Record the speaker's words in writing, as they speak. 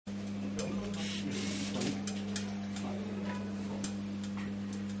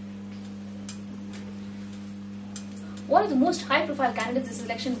one of the most high-profile candidates this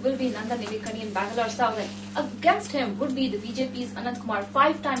election will be Nandan Nilekani in Bangalore South, and against him would be the BJP's AnanthKumar,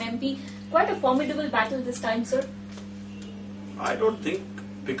 5-time MP. Quite a formidable battle this time, sir. I don't think,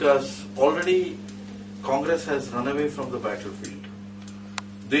 because already Congress has run away from the battlefield.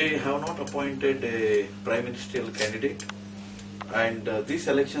 They have not appointed a prime ministerial candidate, and these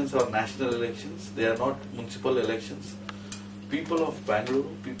elections are national elections. They are not municipal elections. People of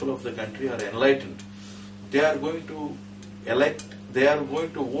Bengaluru, people of the country are enlightened. They are going to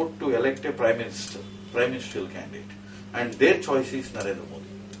vote to elect a prime ministerial candidate, and their choice is Narendra Modi.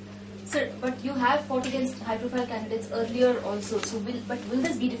 Sir, but you have fought against high-profile candidates earlier also, so will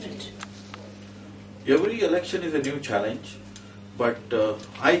this be different? Every election is a new challenge, but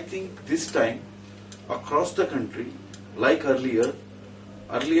I think this time, across the country, like earlier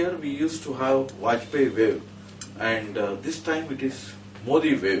we used to have Vajpayee wave, and this time it is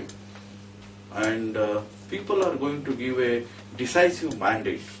Modi wave. And people are going to give a decisive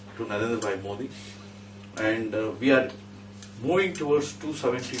mandate to Narendra Bhai Modi, and we are moving towards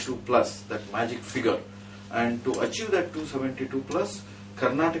 272 plus, that magic figure. And to achieve that 272 plus,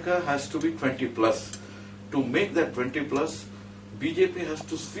 Karnataka has to be 20 plus. To make that 20 plus, BJP has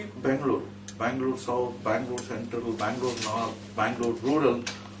to sweep Bengaluru, Bangalore South, Bangalore Central, Bangalore North, Bangalore Rural,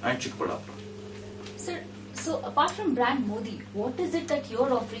 and Chikpadapura. Sir, so apart from brand Modi, what is it that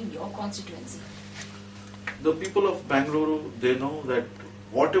you're offering your constituency? The people of Bengaluru, they know that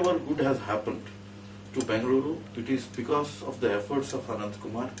whatever good has happened to Bengaluru, it is because of the efforts of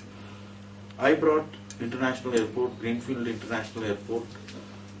AnanthKumar. I brought International Airport, Greenfield International Airport,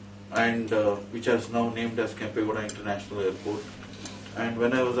 and which is now named as Kempegowda International Airport. And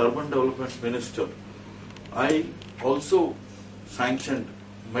when I was Urban Development Minister, I also sanctioned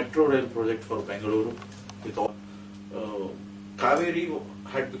Metro Rail project for Bengaluru. With all, Kaveri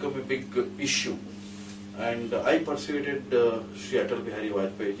had become a big issue, and I persuaded Sri Atal Bihari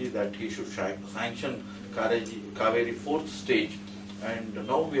Vajpayee ji that he should sanction Kaveri 4th stage, and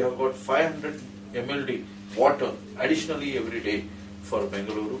now we have got 500 MLD water additionally every day for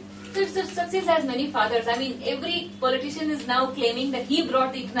Bengaluru. Sir, success has many fathers. I mean, every politician is now claiming that he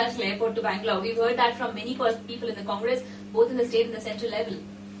brought the international airport to Bangalore. We've heard that from many people in the Congress, both in the state and the central level.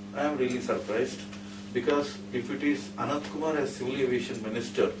 I am really surprised, because if it is AnanthKumar as Civil Aviation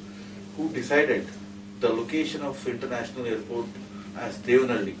Minister who decided the location of international airport as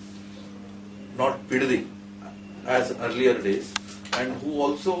Devanalli, not Piddi as earlier days, and who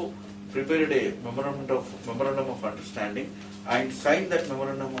also prepared a memorandum of understanding and signed that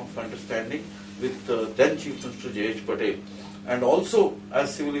memorandum of understanding with then Chief Minister J.H. Patel, and also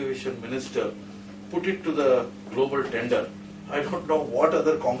as Civil Aviation Minister put it to the global tender. I don't know what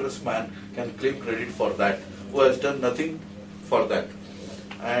other congressman can claim credit for that, who has done nothing for that.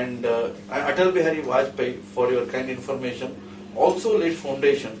 And Atal Bihari Vajpayee, for your kind information, also laid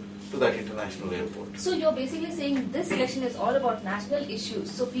foundation to that international airport. So you're basically saying this election is all about national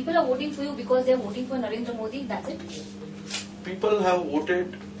issues. So people are voting for you because they're voting for Narendra Modi, that's it? People have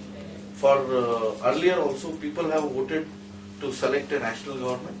voted for, earlier also people have voted to select a national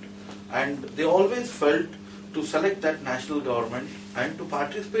government, and they always felt to select that national government and to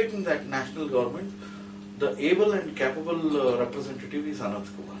participate in that national government, the able and capable representative is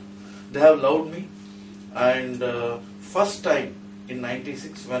AnanthKumar. They have loved me, and first time in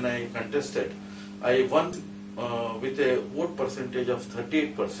 96 when I contested, I won with a vote percentage of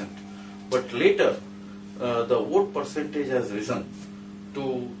 38%. But later, the vote percentage has risen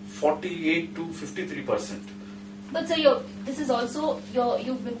to 48 to 53%. But sir, this is also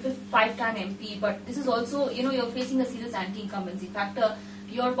you've been 5-time MP, but this is also you're facing a serious anti-incumbency factor.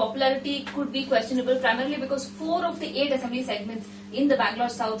 Your popularity could be questionable primarily because 4 of the 8 assembly segments in the Bangalore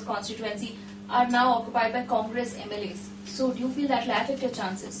South constituency are now occupied by Congress MLAs. So do you feel that will affect your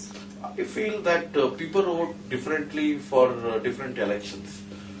chances? I feel that people vote differently for different elections.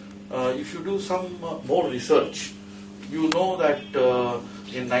 If you do some more research, you know that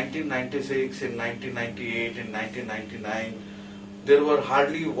in 1996, in 1998, in 1999, there were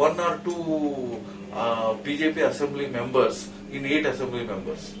hardly 1 or 2 BJP assembly members in 8 assembly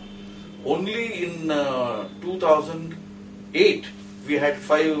members. Only in 2008, we had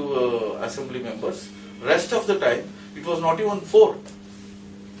 5 assembly members. Rest of the time, it was not even 4.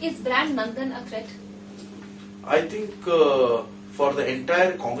 Is brand Nandan a threat? I think for the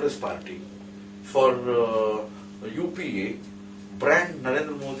entire Congress party, for UPA, brand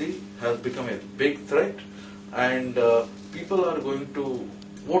Narendra Modi has become a big threat, and people are going to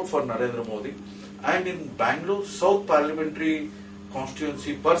vote for Narendra Modi. And in Bangalore South Parliamentary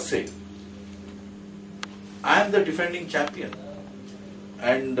constituency per se, I am the defending champion.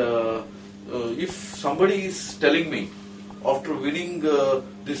 And if somebody is telling me after winning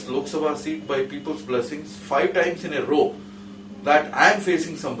this Lok Sabha seat by people's blessings 5 times in a row, that I am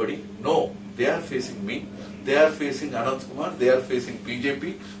facing somebody. No, they are facing me. They are facing AnanthKumar. They are facing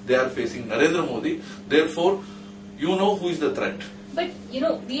BJP. They are facing Narendra Modi. Therefore, you know who is the threat. But,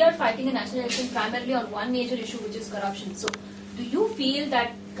 we are fighting a national election primarily on one major issue, which is corruption. So, do you feel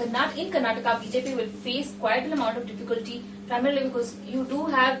that in Karnataka, BJP will face quite an amount of difficulty, primarily because you do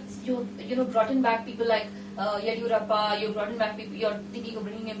have, brought in back people like Yadurappa, you brought in back people, you're thinking of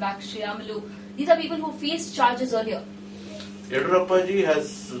bringing in back Shriyamalu. These are people who faced charges earlier. Yadurappa ji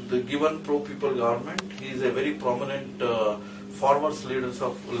has given pro-people government. He is a very prominent foremost leader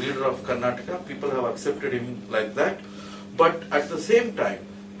of Karnataka. People have accepted him like that. But at the same time,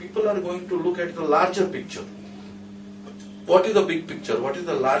 people are going to look at the larger picture. What is the big picture? What is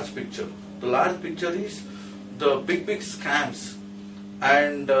the large picture? The large picture is the big scams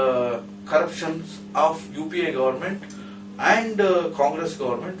and corruptions of UPA government and Congress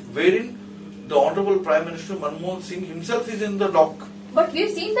government, wherein the Honorable Prime Minister Manmohan Singh himself is in the dock. But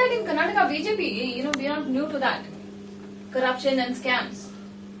we've seen that in Karnataka BJP. We are not new to that. Corruption and scams.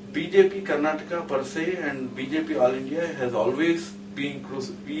 BJP Karnataka per se and BJP All India has always been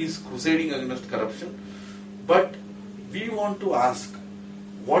crusading against corruption. But we want to ask,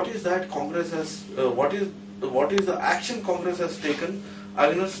 what is that Congress has? What is the action Congress has taken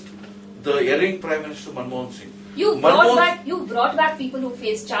against the erring Prime Minister Manmohan Singh? You brought back people who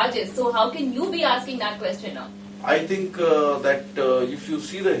face charges. So how can you be asking that question now? I think that if you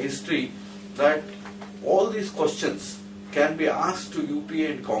see the history, that all these questions can be asked to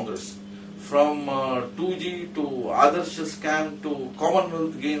UPA and Congress, from 2G to Adarsh scam to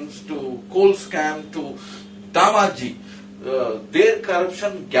Commonwealth Games to coal scam to Damaji. Their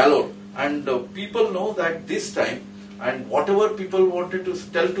corruption galore, and people know that this time, and whatever people wanted to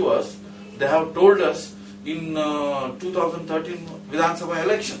tell to us, they have told us in 2013 Vidhan Sabha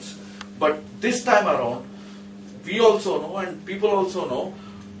elections. But this time around, we also know and people also know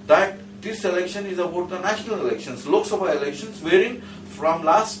that this election is about the national elections, Lok Sabha elections, wherein from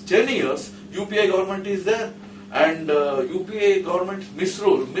last 10 years, UPA government is there, and UPA government's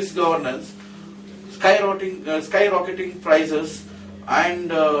misrule, misgovernance, skyrocketing prices, and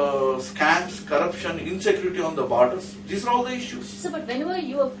scams, corruption, insecurity on the borders. These are all the issues. So, but whenever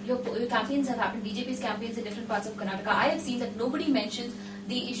your campaigns have happened, BJP's campaigns in different parts of Karnataka, I have seen that nobody mentions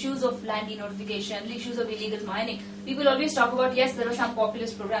the issues of land denotification, the issues of illegal mining. People always talk about, yes, there are some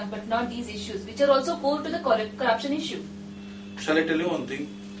populist programs, but not these issues, which are also core to the corruption issue. Shall I tell you one thing?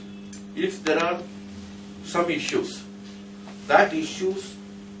 If there are some issues, that issues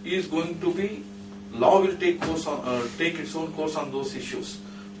is going to be, law will take its own course on those issues.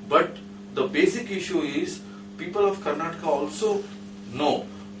 But the basic issue is, people of Karnataka also know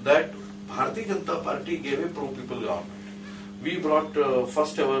that Bharatiya Janata Party gave a pro-people government. We brought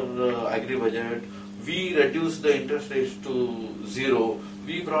first ever agri-budget. We reduced the interest rates to 0.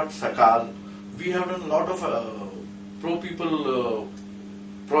 We brought Sakal. We have done a lot of pro-people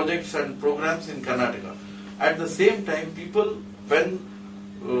projects and programs in Karnataka. At the same time, people, when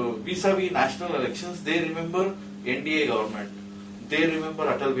vis-a-vis national elections, they remember NDA government. They remember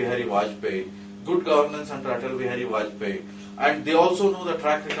Atal Bihari Vajpayee, good governance under Atal Bihari Vajpayee. And they also know the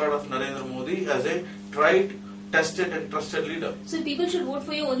track record of Narendra Modi as a tried, tested and trusted leader. So people should vote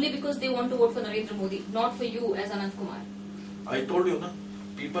for you only because they want to vote for Narendra Modi, not for you as AnanthKumar. I told you,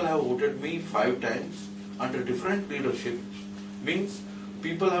 people have voted me 5 times under different leadership. Means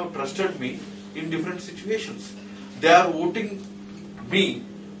people have trusted me in different situations. They are voting me,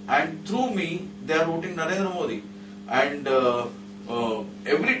 and through me they are voting Narendra Modi. And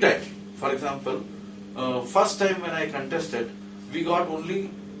every time, for example, first time when I contested, we got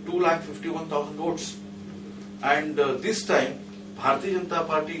only 2,51,000 votes. And this time, Bharatiya Janata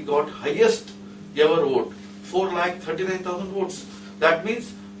Party got highest ever vote, 4,39,000 votes. That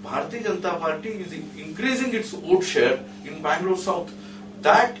means Bharatiya Janata Party is increasing its vote share in Bangalore South.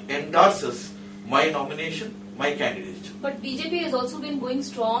 That endorses my nomination, my candidature. But BJP has also been going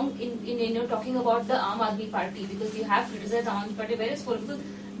strong in talking about the Aam Aadmi Party, because you have criticized Aam Aadmi Party various people.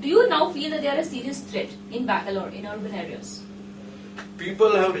 Do you now feel that they are a serious threat in Bangalore, in urban areas?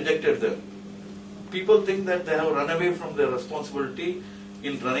 People have rejected them. People think that they have run away from their responsibility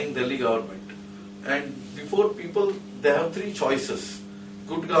in running Delhi government. And before people, they have 3 choices: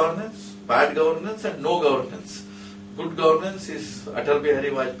 good governance, bad governance and no governance. Good governance is Atal Bihari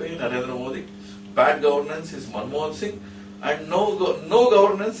Vajpayee, Narendra Modi. Bad governance is Manmohan Singh, and no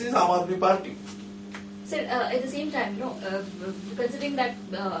governance is Aam Aadmi Party. Sir, at the same time, considering that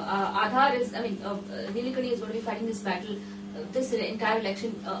Aadhar is, Nilikani is going to be fighting this battle this entire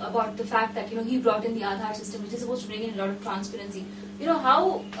election about the fact that he brought in the Aadhaar system, which is supposed to bring in a lot of transparency.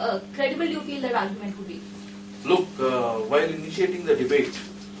 How credible do you feel that argument would be? Look, while initiating the debate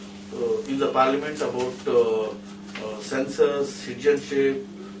in the parliament about census, citizenship,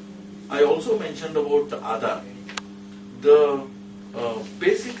 I also mentioned about Aadhaar. The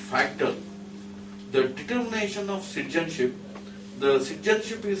basic factor, the determination of citizenship, the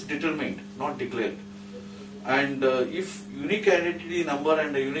citizenship is determined, not declared. And if unique identity number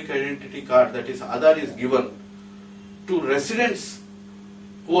and a unique identity card, that is Aadhaar, is given to residents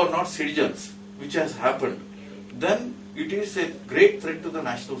who are not citizens, which has happened, then it is a great threat to the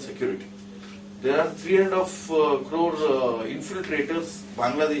national security. There are 3.5 crore infiltrators,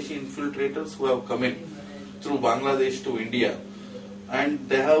 Bangladeshi infiltrators, who have come in through Bangladesh to India, and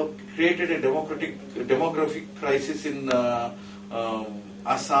they have created a demographic crisis in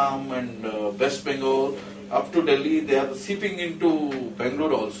Assam and West Bengal, up to Delhi. They are seeping into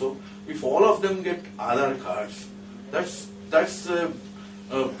Bengaluru also. If all of them get Aadhaar cards, that's a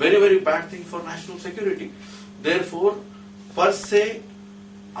very, very bad thing for national security. Therefore, per se,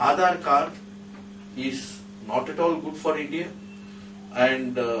 Aadhaar card is not at all good for India,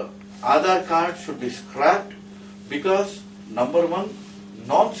 and Aadhaar card should be scrapped because, number one,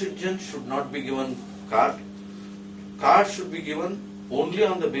 non-citizens should not be given card. Card should be given only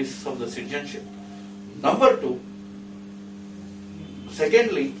on the basis of the citizenship. Number two,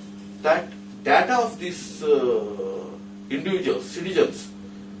 secondly, that data of these individuals, citizens,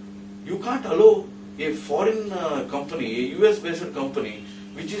 you can't allow a foreign company, a US-based company,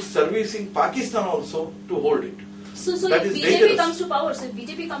 which is servicing Pakistan also, to hold it. So that if is BJP dangerous. comes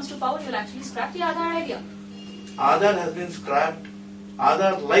to power, you'll actually scrap the Aadhaar idea. Aadhaar has been scrapped.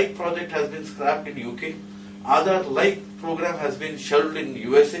 Aadhaar-like project has been scrapped in UK. Aadhaar-like program has been shelved in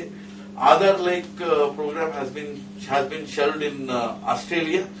USA. Aadhaar-like program has been shelved in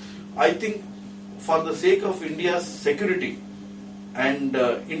Australia. I think for the sake of India's security and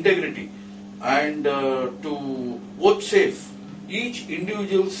integrity, and to vouchsafe each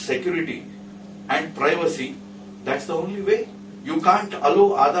individual's security and privacy, that's the only way. You can't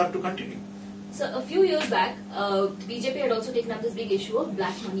allow Aadhaar to continue. So a few years back, BJP had also taken up this big issue of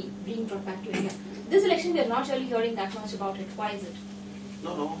black money being brought back to India. This election, we are not really hearing that much about it. Why is it?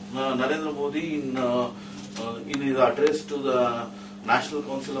 No. Narendra Modi, in his address to the National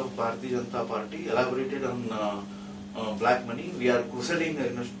Council of Bharatiya Janata Party, elaborated on black money. We are crusading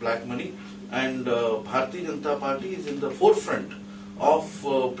against black money, and Bharatiya Janata Party is in the forefront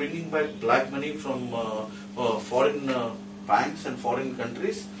of bringing back black money from foreign banks and foreign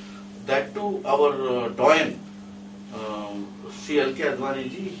countries. That too, our doyen, Sri L.K. Advani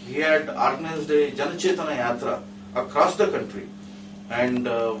ji, he had organized a Janachetana Yatra across the country, and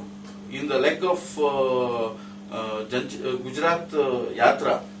in the leg of Gujarat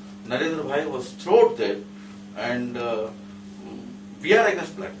Yatra, Narendra Bhai was thrown there, and we are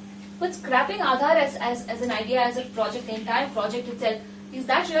against black. But scrapping Aadhaar as an idea, as a project, the entire project itself, is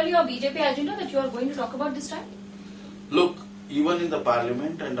that really your BJP agenda that you are going to talk about this time? Look, even in the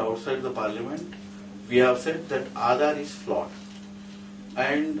parliament and outside the parliament, we have said that Aadhaar is flawed.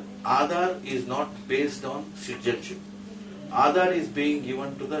 And Aadhaar is not based on citizenship. Aadhaar is being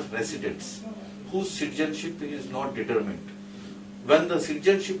given to the residents whose citizenship is not determined. When the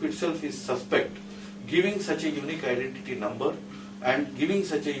citizenship itself is suspect, giving such a unique identity number and giving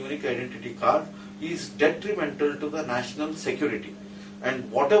such a unique identity card is detrimental to the national security.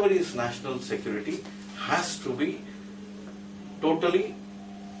 And whatever is national security has to be totally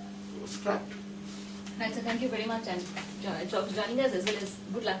scrapped. Right, so thank you very much, and for joining us, as well as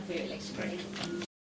good luck for your election. Thank you.